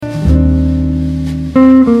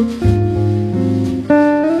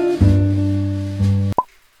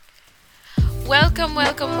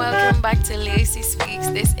Welcome back to Lacey Speaks.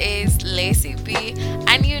 This is Lacey B,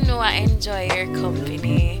 and you know I enjoy your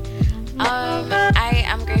company. I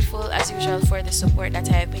am grateful as usual for the support that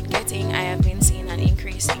I have been getting. I have been seeing an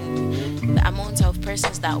increase in the amount of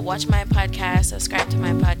persons that watch my podcast, subscribe to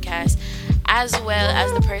my podcast, as well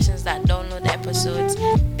as the persons that download the episodes.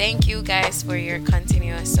 Thank you guys for your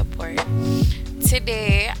continuous support.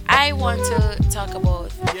 Today, I want to talk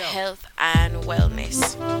about health and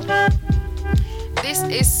wellness. This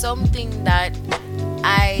is something that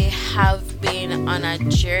I have been on a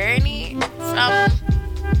journey from,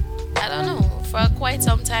 I don't know, for quite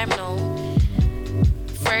some time now.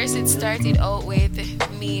 First, it started out with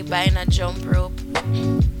me buying a jump rope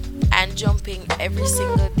and jumping every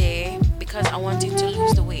single day because I wanted to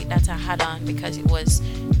lose the weight that I had on, because it was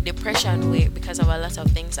depression weight because of a lot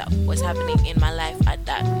of things that was happening in my life at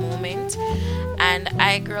that moment. And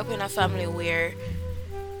I grew up in a family where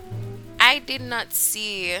I did not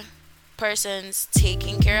see persons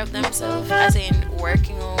taking care of themselves, as in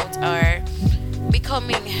working out or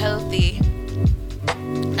becoming healthy,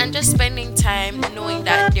 and just spending time knowing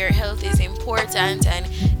that their health is important and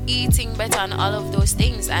eating better and all of those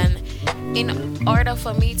things. And in order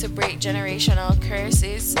for me to break generational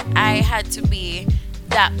curses, I had to be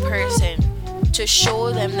that person to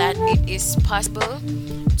show them that it is possible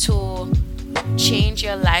to change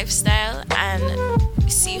your lifestyle and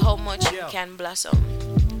see how much you can blossom.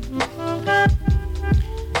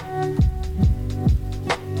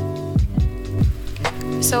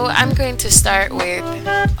 So I'm going to start with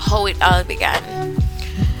how it all began.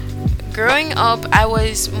 Growing up, I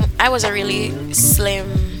was a really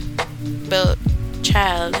slim built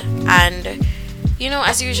child, and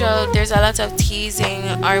as usual, there's a lot of teasing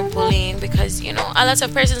or bullying because a lot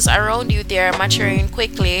of persons around you, they're maturing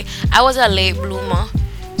quickly. I was a late bloomer,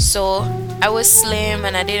 so I was slim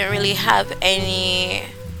and I didn't really have any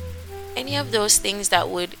of those things that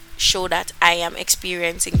would show that I am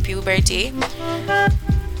experiencing puberty.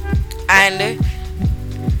 And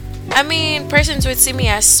I mean, persons would see me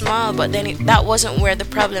as small, but then that wasn't where the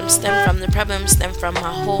problem stemmed from. The problem stemmed from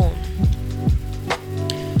my home,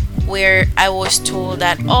 where I was told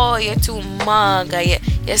that, oh, you're too mug, or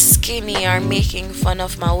you're skinny, or making fun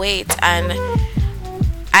of my weight. And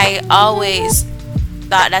I always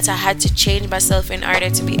thought that I had to change myself in order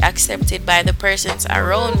to be accepted by the persons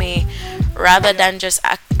around me, rather than just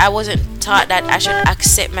I wasn't taught that I should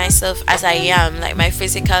accept myself as I am, like my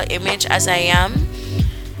physical image as I am,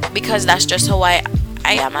 because that's just how I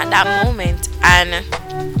am at that moment. And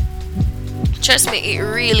trust me, it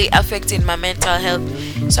really affected my mental health.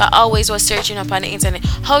 So I always was searching up on the internet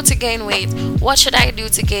how to gain weight, what should I do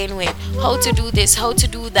to gain weight, how to do this, how to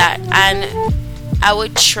do that. And I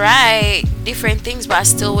would try different things, but I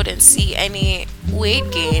still wouldn't see any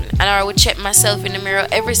weight gain. And I would check myself in the mirror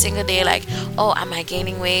every single day, like, oh, am I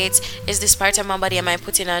gaining weight? Is this part of my body, am I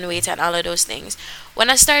putting on weight, and all of those things.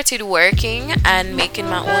 When I started working and making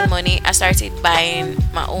my own money, I started buying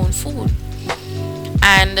my own food.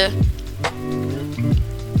 And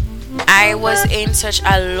I was in such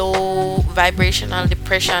a low vibrational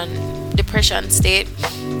depression state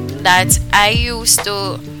that I used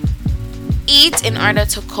to eat in order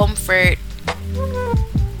to comfort.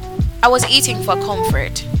 I was eating for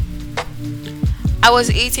comfort. I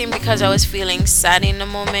was eating because I was feeling sad in the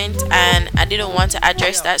moment and I didn't want to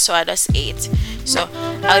address that, so I just ate. So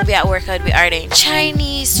I would be at work, I would be ordering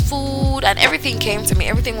Chinese food, and everything came to me.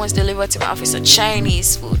 Everything was delivered to my office. So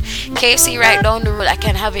Chinese food, KFC right down the road, I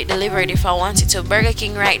can have it delivered if I wanted to. Burger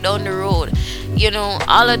King right down the road.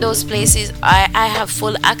 All of those places, I have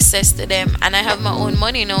full access to them, and I have my own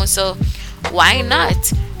money now. So why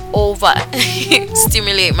not over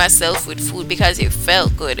stimulate myself with food, because it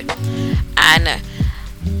felt good. And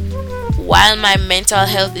while my mental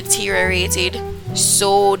health deteriorated,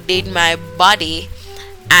 so did my body,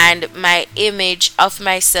 and my image of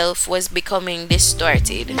myself was becoming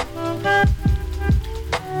distorted.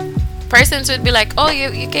 Persons would be like, oh,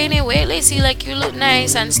 you gaining weight, Lacey, like you look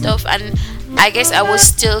nice and stuff. And I guess I was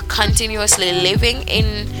still continuously living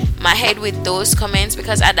in my head with those comments,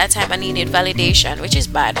 because at that time I needed validation, which is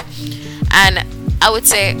bad. And I would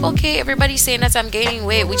say, okay, everybody's saying that I'm gaining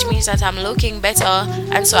weight, which means that I'm looking better.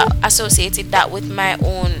 And so I associated that with my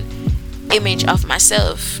own image of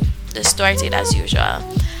myself, distorted as usual.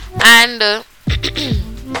 And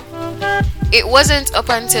it wasn't up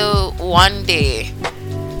until one day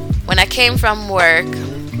when I came from work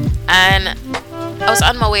and I was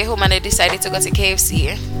on my way home and I decided to go to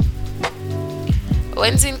KFC.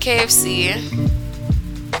 Went in KFC,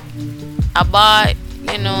 I bought,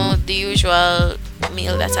 the usual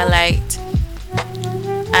meal that I liked,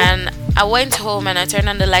 and I went home and I turned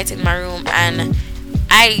on the light in my room, and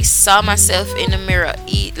I saw myself in the mirror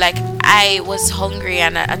eat. Like, I was hungry,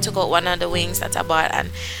 and I took out one of the wings that I bought,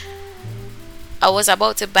 and I was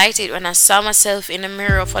about to bite it when I saw myself in the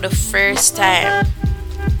mirror for the first time.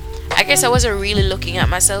 I guess I wasn't really looking at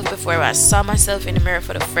myself before, but I saw myself in the mirror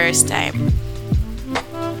for the first time.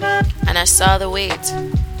 And I saw the weight.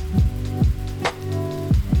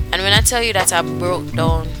 And when I tell you that I broke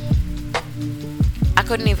down, I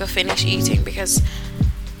couldn't even finish eating, because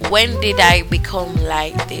when did I become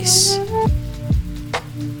like this?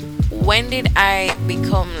 When did I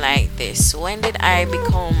become like this? When did I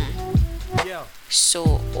become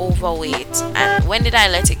so overweight? And when did I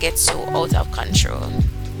let it get so out of control?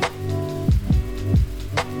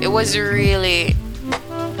 It was really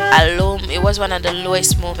it was one of the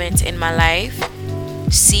lowest moments in my life,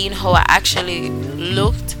 seeing how I actually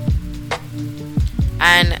looked.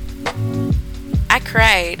 And I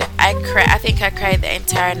cried. I think I cried the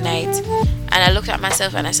entire night. And I looked at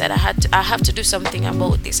myself and I said, I have to do something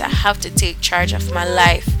about this. I have to take charge of my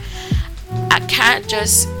life. I can't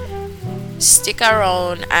just stick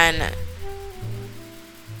around and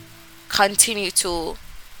continue to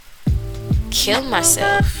kill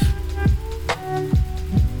myself.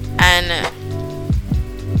 And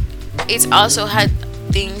it's also had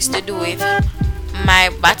things to do with my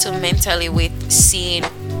battle mentally with seeing,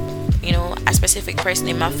 a specific person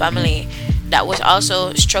in my family that was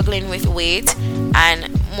also struggling with weight,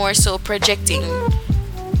 and more so projecting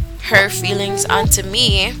her feelings onto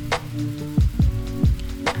me.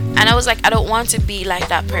 And I was like, I don't want to be like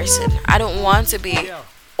that person. I don't want to be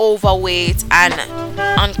overweight and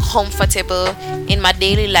uncomfortable in my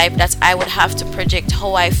daily life, that I would have to project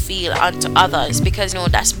how I feel onto others, because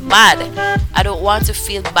that's bad. I don't want to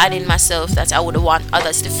feel bad in myself that I would want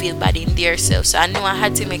others to feel bad in their self. So I knew I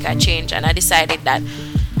had to make a change, and I decided that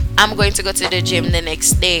I'm going to go to the gym the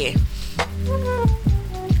next day.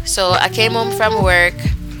 So I came home from work.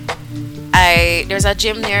 There's a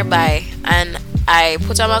gym nearby, and I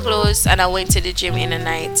put on my clothes and I went to the gym in the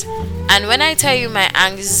night. And when I tell you my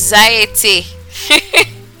anxiety,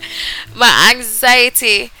 my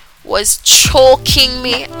anxiety was choking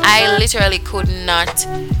me. I literally could not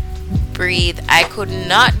breathe. I could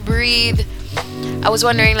not breathe. I was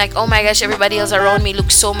wondering, like, oh my gosh, everybody else around me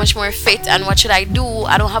looks so much more fit, and what should I do?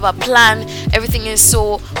 I don't have a plan. Everything is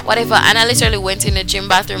so whatever. And I literally went in the gym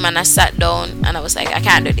bathroom and I sat down and I was like, I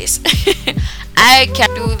can't do this. I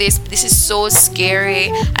can't do this. This is so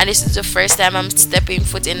scary, and this is the first time I'm stepping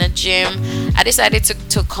foot in a gym. I decided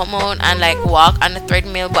to come on and like walk on the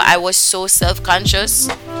treadmill, but I was so self-conscious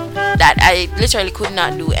that I literally could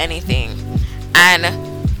not do anything. And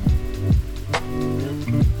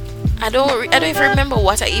I don't even remember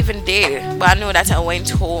what I even did, but I know that I went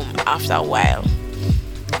home after a while,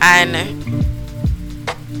 and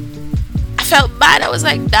I felt bad. I was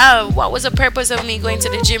like, damn, what was the purpose of me going to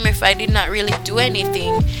the gym if I did not really do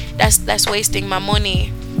anything? That's wasting my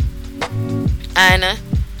money. And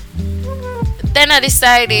then I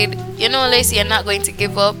decided, Lacey, you're not going to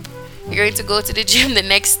give up. You're going to go to the gym the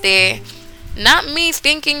next day. Not me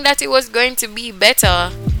thinking that it was going to be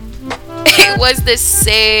better. It was the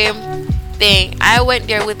same thing. I went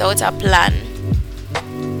there without a plan.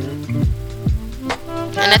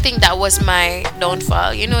 And I think that was my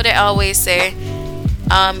downfall. They always say,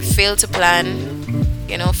 fail to plan,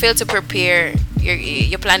 fail to prepare,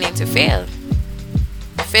 you're planning to fail.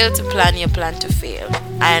 Fail to plan, you plan to fail.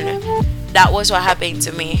 And that was what happened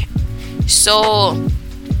to me. So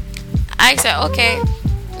I said, okay,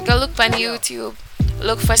 go look on YouTube,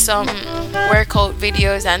 look for some workout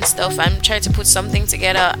videos and stuff, and try to put something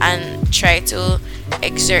together and try to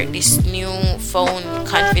exert this new found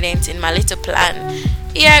confidence in my little plan.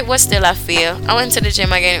 Yeah, it was still a fail. I went to the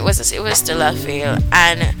gym again. It was still a fail.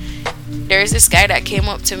 And there's this guy that came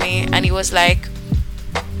up to me and he was like,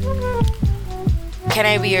 can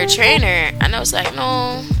I be your trainer? And I was like,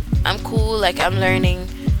 no, I'm cool, like I'm learning.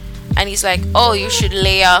 And he's like, oh, you should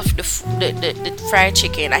lay off the fried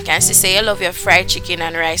chicken. I can say you love your fried chicken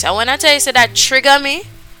and rice. And when I tell you, so that trigger me,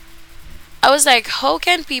 I was like, how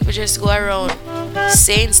can people just go around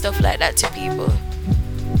saying stuff like that to people?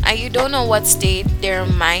 And you don't know what state their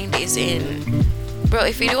mind is in. Bro,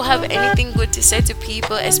 if you don't have anything good to say to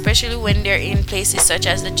people, especially when they're in places such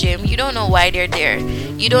as the gym, you don't know why they're there.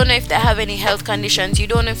 You don't know if they have any health conditions. You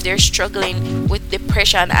don't know if they're struggling with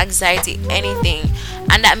depression, anxiety, anything.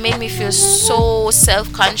 And that made me feel so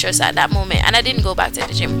self-conscious at that moment. And I didn't go back to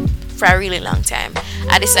the gym for a really long time.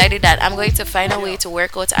 I decided that I'm going to find a way to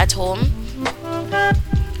work out at home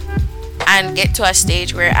and get to a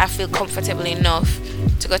stage where I feel comfortable enough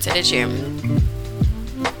to go to the gym.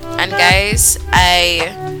 And guys,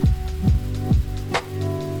 I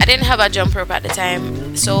didn't have a jump rope at the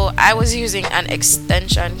time, so I was using an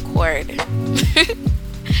extension cord.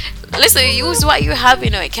 Listen, use what you have,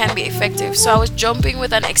 it can be effective. So I was jumping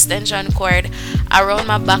with an extension cord around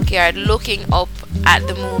my backyard, looking up at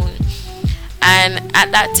the moon. And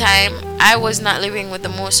at that time, I was not living with the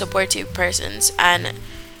most supportive persons, and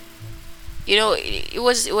it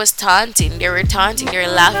was taunting. They were taunting. They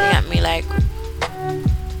were laughing at me like,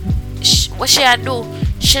 what should I do?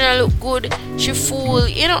 She don't look good. She fool.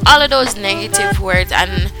 All of those negative words.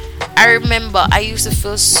 And I remember I used to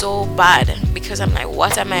feel so bad because I'm like,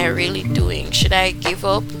 what am I really doing? Should I give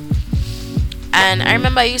up? And I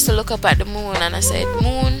remember I used to look up at the moon and I said,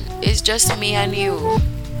 moon, it's just me and you.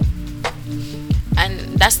 And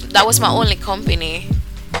that was my only company,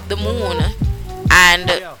 the moon.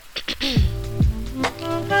 And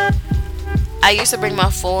I used to bring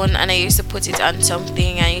my phone and I used to put it on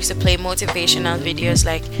something. I used to play motivational videos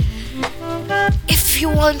like, if you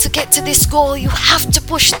want to get to this goal, you have to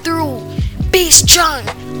push through. Be strong.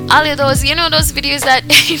 All of those, those videos that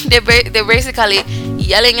they're basically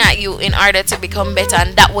yelling at you in order to become better.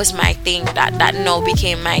 And that was my thing. That now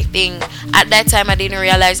became my thing. At that time, I didn't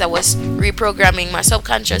realize I was reprogramming my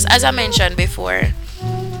subconscious. As I mentioned before,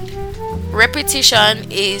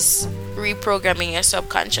 repetition is reprogramming your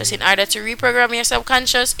subconscious. In order to reprogram your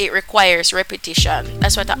subconscious, it requires repetition.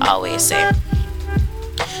 That's what I always say.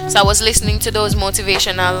 So I was listening to those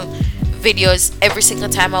motivational videos every single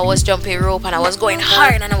time I was jumping rope, and I was going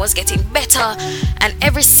hard and I was getting better. And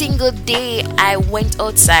every single day I went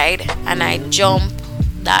outside and I jumped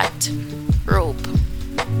that rope,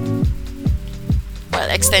 well,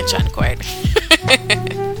 extension cord.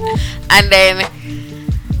 And then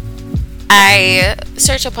I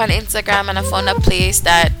searched up on Instagram and I found a place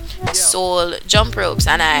that sold jump ropes,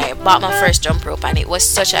 and I bought my first jump rope, and it was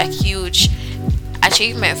such a huge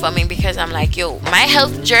achievement for me because I'm like, yo, my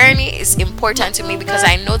health journey is important to me because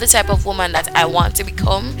I know the type of woman that I want to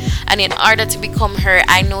become, and in order to become her,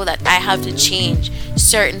 I know that I have to change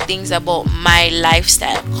certain things about my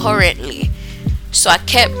lifestyle currently. So I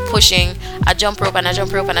kept pushing a jump rope and a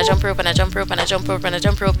jump rope and a jump rope and a jump rope and a jump rope and a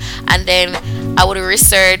jump rope, and then I would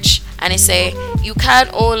research and it say you can't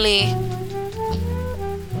only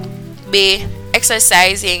be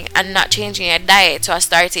exercising and not changing your diet. So I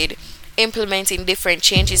started implementing different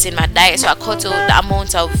changes in my diet. So I cut out the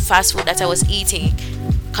amount of fast food that I was eating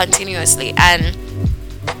continuously, and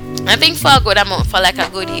I think for a good amount, for like a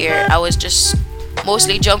good year, I was just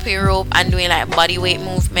mostly jumping rope and doing like body weight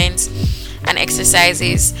movements and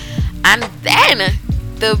exercises. And then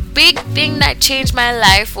the big thing that changed my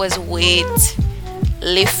life was weight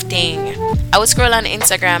lifting. I would scroll on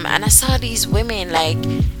Instagram and I saw these women, like,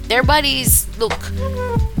 their bodies look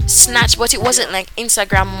snatched, but it wasn't like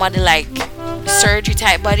Instagram model, like surgery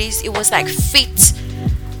type bodies. It was like fit,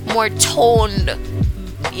 more toned,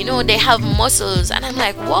 they have muscles. And I'm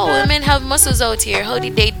like, whoa, women have muscles out here. How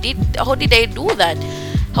did they do that?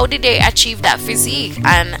 How did they achieve that physique?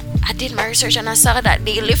 And I did my research and I saw that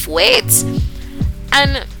they lift weights.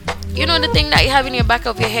 And the thing that you have in your back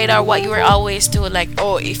of your head, or what you were always told, like,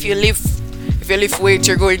 oh, if you lift weights,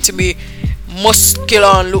 you're going to be muscular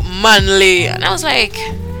and look manly. And I was like,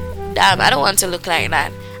 damn, I don't want to look like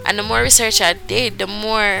that. And the more research I did, the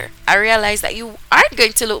more I realized that you aren't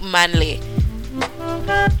going to look manly.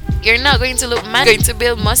 You're not going to look manly. You're going to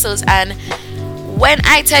build muscles. And when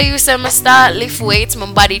I tell you some start lift weights,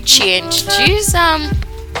 my body changed. Jeez,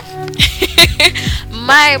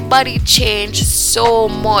 my body changed so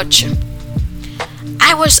much.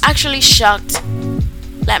 I was actually shocked.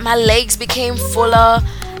 Like, my legs became fuller.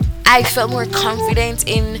 I felt more confident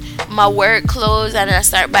in my work clothes, and I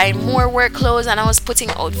started buying more work clothes, and I was putting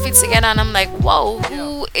outfits together, and I'm like, whoa,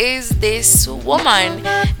 who is this woman?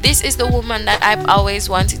 This is the woman that I've always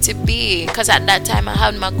wanted to be. Because at that time I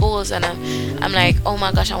had my goals, and I'm like, oh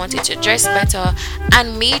my gosh, I wanted to dress better.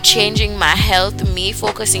 And me changing my health, me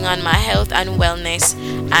focusing on my health and wellness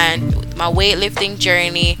and my weightlifting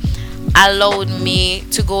journey allowed me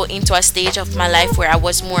to go into a stage of my life where I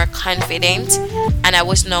was more confident, and I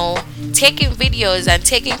was now taking videos and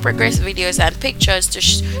taking progress videos and pictures to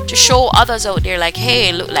show others out there, like,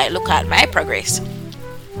 hey, look at my progress.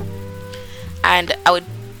 And I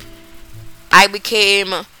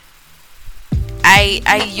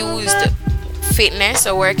used fitness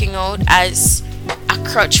or working out as a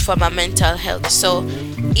crutch for my mental health. So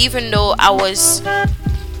even though I was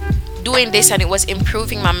doing this and it was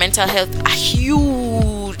improving my mental health, a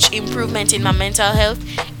huge improvement in my mental health,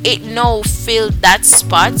 it now filled that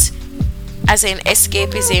spot as an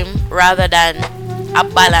escapism rather than a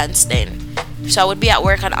balance then. So I would be at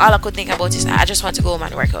work and all I could think about is I just want to go home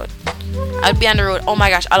and work out. I'd be on the road, oh my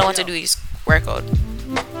gosh, all I want to do is work out.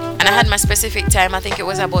 And I had my specific time. I think it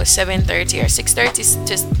was about 7:30 or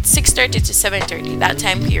 6:30 to 7:30, that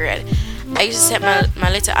time period. I used to set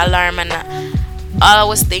my little alarm, and all I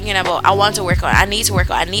was thinking about, I want to work out, I need to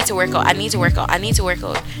work out, I need to work out, I need to work out, I need to work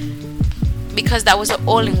out. Because that was the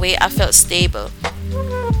only way I felt stable.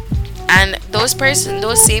 And those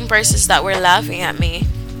same persons that were laughing at me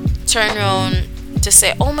turn around to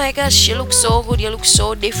say, oh my gosh, you look so good, you look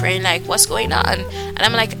so different, like what's going on? And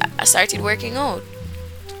I'm like, I started working out.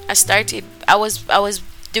 I was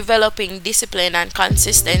developing discipline and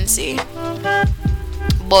consistency,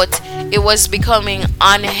 but it was becoming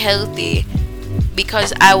unhealthy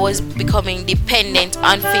because I was becoming dependent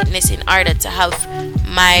on fitness in order to have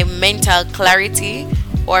my mental clarity,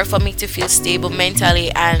 or for me to feel stable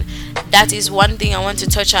mentally. And that is one thing I want to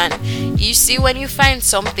touch on. You see, when you find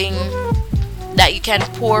something that you can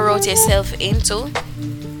pour out yourself into,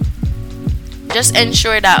 just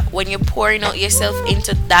ensure that when you're pouring out yourself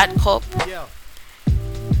into that cup,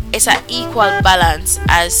 it's an equal balance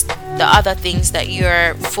as the other things that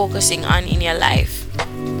you're focusing on in your life.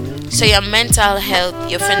 So your mental health,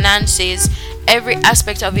 your finances, every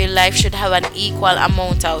aspect of your life should have an equal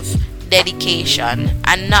amount of dedication,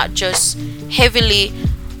 and not just heavily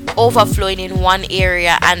overflowing in one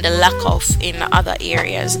area and the lack of in other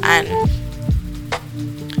areas. And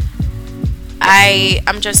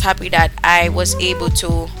I'm just happy that I was able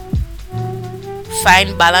to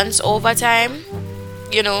find balance over time,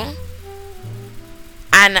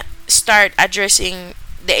 and start addressing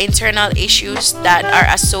the internal issues that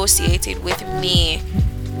are associated with me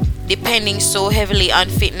depending so heavily on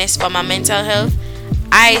fitness for my mental health.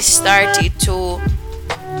 I started to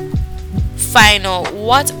find out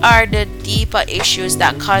what are the deeper issues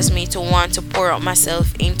that cause me to want to pour out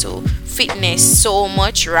myself into fitness so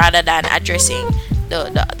much, rather than addressing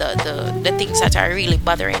the things that are really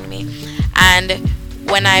bothering me. And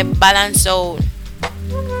when I balance out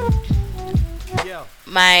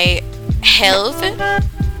my health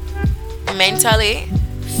mentally,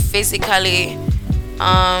 physically,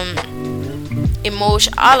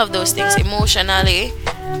 emotion, all of those things, emotionally,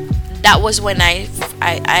 that was when I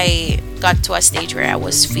got to a stage where I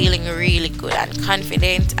was feeling really good and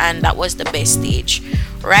confident, and that was the best stage.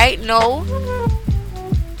 Right now,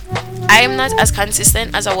 I am not as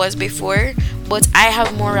consistent as I was before, but I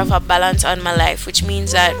have more of a balance on my life, which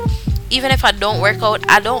means that even if I don't work out,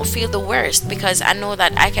 I don't feel the worst, because I know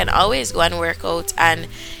that I can always go and work out, and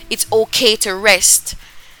it's okay to rest.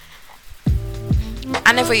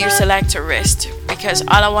 I never used to like to rest, because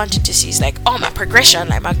all I wanted to see is like, oh, my progression,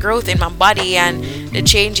 like my growth in my body and the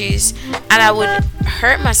changes, and I would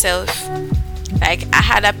hurt myself. Like, I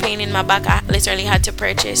had a pain in my back. I literally had to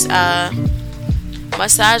purchase a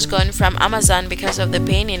massage gun from Amazon because of the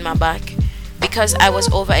pain in my back, because I was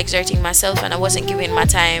overexerting myself and I wasn't giving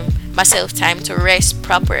myself time to rest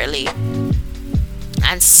properly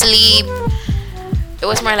and sleep. It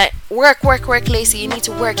was more like, work, Lacey, you need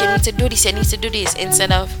to work, you need to do this,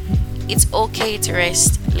 instead of, it's okay to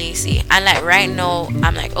rest, Lacey. And like right now,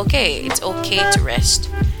 I'm like, okay, it's okay to rest.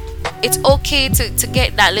 It's okay to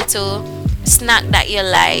get that little snack that you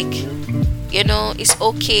like. It's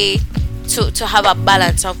okay to have a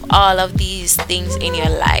balance of all of these things in your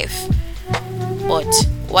life. But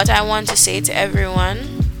what I want to say to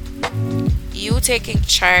everyone, you taking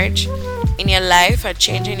charge in your life and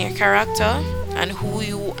changing your character and who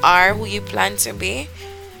you are, who you plan to be.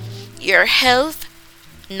 Your health,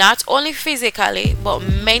 not only physically but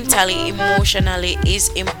mentally, emotionally, is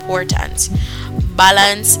important.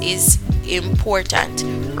 Balance is important.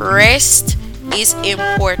 Rest is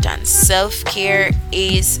important. Self-care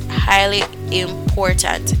is highly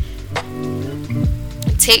important.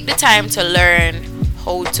 Take the time to learn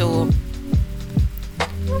how to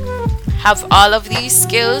have all of these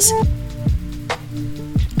skills,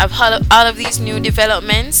 have all of these new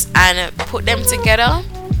developments, and put them together,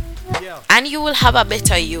 and you will have a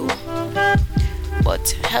better you.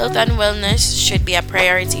 But health and wellness should be a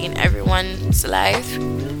priority in everyone's life,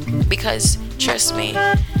 because trust me,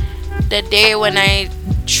 the day when I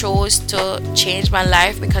chose to change my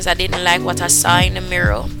life because I didn't like what I saw in the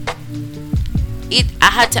mirror,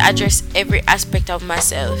 I had to address every aspect of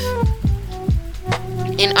myself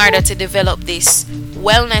in order to develop this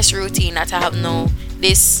wellness routine that I have now,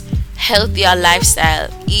 this healthier lifestyle,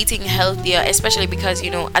 eating healthier, especially because,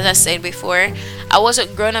 as I said before, I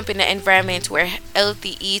wasn't grown up in an environment where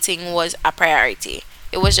healthy eating was a priority.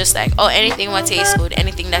 It was just like, oh, anything that tastes good,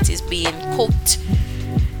 anything that is being cooked.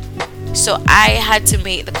 So I had to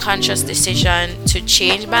make the conscious decision to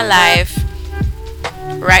change my life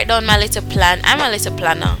write down my little plan. I'm a little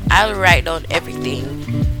planner. I'll write down everything,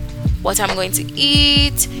 what I'm going to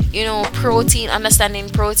eat, protein, understanding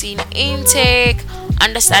protein intake,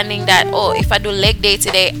 understanding that, oh, if I do leg day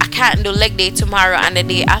today, I can't do leg day tomorrow, and the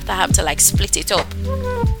day after I have to like split it up.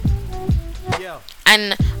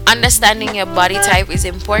 And understanding your body type is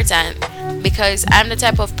important, because I'm the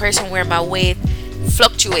type of person where my weight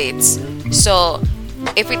fluctuates. So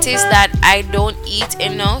if it is that I don't eat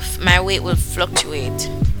enough, my weight will fluctuate.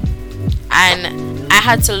 And I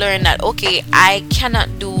had to learn that, okay, I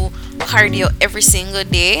cannot do cardio every single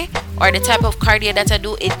day, or the type of cardio that I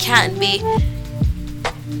do, it can't be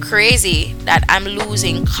crazy that I'm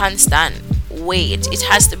losing constant weight. It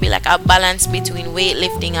has to be like a balance between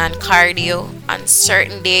weightlifting and cardio on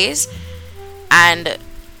certain days. And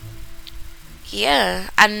yeah,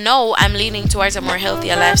 and now I'm leaning towards a more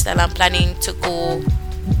healthier lifestyle. I'm planning to go,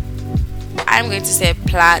 I'm going to say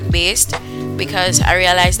plant-based, because I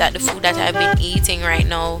realize that the food that I've been eating right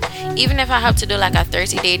now, even if I have to do like a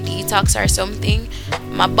 30-day detox or something,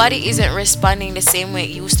 my body isn't responding the same way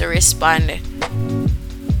it used to respond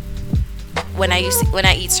when I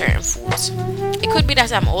eat certain foods. It could be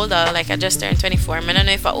that I'm older, like I just turned 24. I don't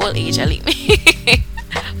know if at old age I'll eat me.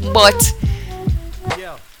 But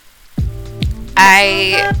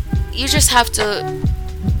you just have to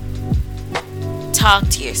talk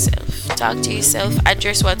to yourself,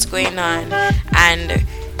 address what's going on, and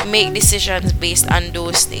make decisions based on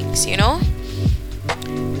those things,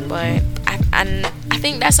 But I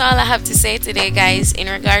think that's all I have to say today, guys, in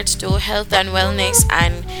regards to health and wellness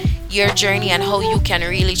and your journey and how you can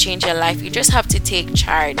really change your life. You just have to take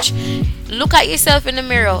charge. Look at yourself in the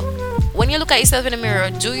mirror. When you look at yourself in the mirror,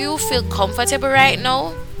 do you feel comfortable right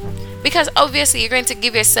now? Because obviously you're going to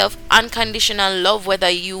give yourself unconditional love whether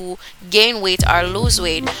you gain weight or lose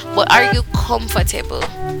weight. But are you comfortable?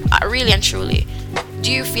 Really and truly.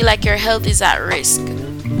 Do you feel like your health is at risk?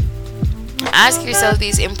 Ask yourself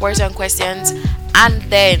these important questions, and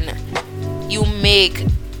then you make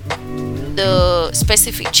the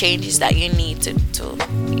specific changes that you need to.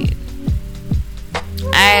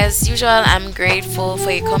 As usual, I'm grateful for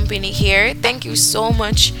your company here. Thank you so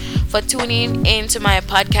much for tuning into my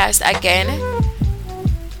podcast again.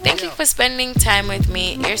 Thank you for spending time with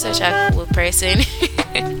me. You're such a cool person.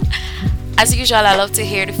 As usual, I love to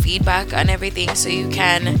hear the feedback on everything, so you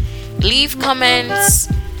can leave comments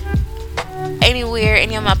anywhere,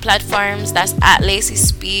 any of my platforms. That's at Lacey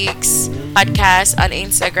Speaks Podcast on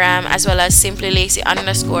Instagram, as well as Simply Lacey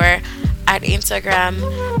 _ at Instagram.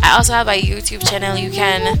 I also have a YouTube channel. You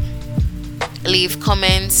can leave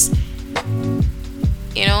comments,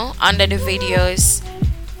 under the videos.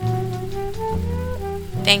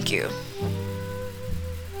 Thank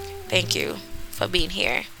you for being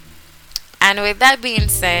here. And with that being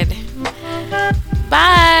said,